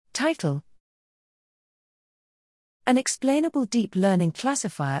Title: An explainable deep learning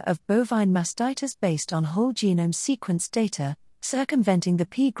classifier of bovine mastitis based on whole genome sequence data, circumventing the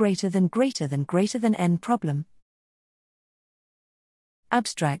p greater than n problem.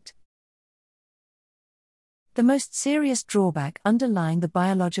 Abstract: The most serious drawback underlying the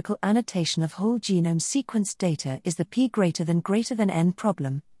biological annotation of whole genome sequence data is the p greater than n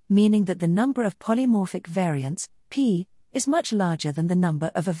problem, meaning that the number of polymorphic variants, p, is much larger than the number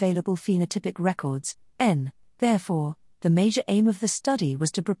of available phenotypic records, n. Therefore, the major aim of the study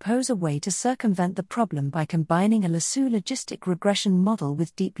was to propose a way to circumvent the problem by combining a lasso logistic regression model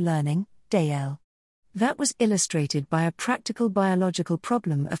with deep learning, DL. That was illustrated by a practical biological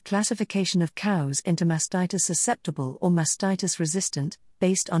problem of classification of cows into mastitis susceptible or mastitis resistant,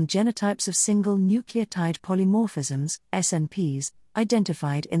 based on genotypes of single nucleotide polymorphisms, SNPs,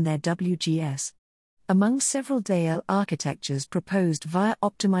 identified in their WGS. Among several DL architectures proposed via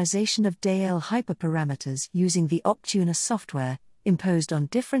optimization of DL hyperparameters using the OptTuner software, imposed on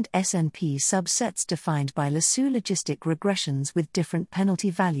different SNP subsets defined by lasso logistic regressions with different penalty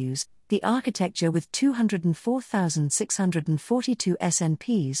values, the architecture with 204,642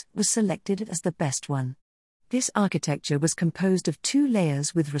 SNPs was selected as the best one. This architecture was composed of 2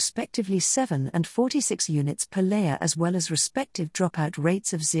 layers with respectively 7 and 46 units per layer as well as respective dropout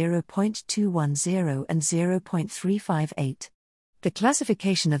rates of 0.210 and 0.358. The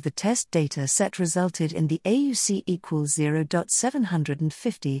classification of the test data set resulted in the AUC equals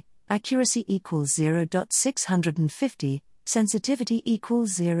 0.750, accuracy equals 0.650, sensitivity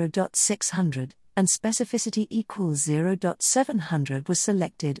equals 0.600, and specificity equals 0.700 was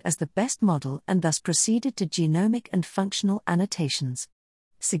selected as the best model and thus proceeded to genomic and functional annotations.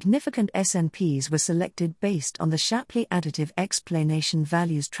 Significant SNPs were selected based on the Shapley additive explanation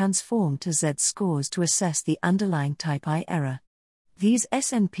values transformed to Z-scores to assess the underlying type I error. These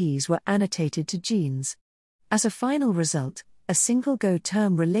SNPs were annotated to genes. As a final result, a single Go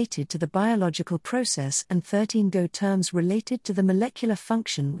term related to the biological process and 13 Go terms related to the molecular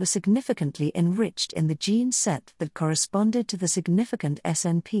function were significantly enriched in the gene set that corresponded to the significant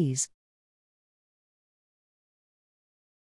SNPs.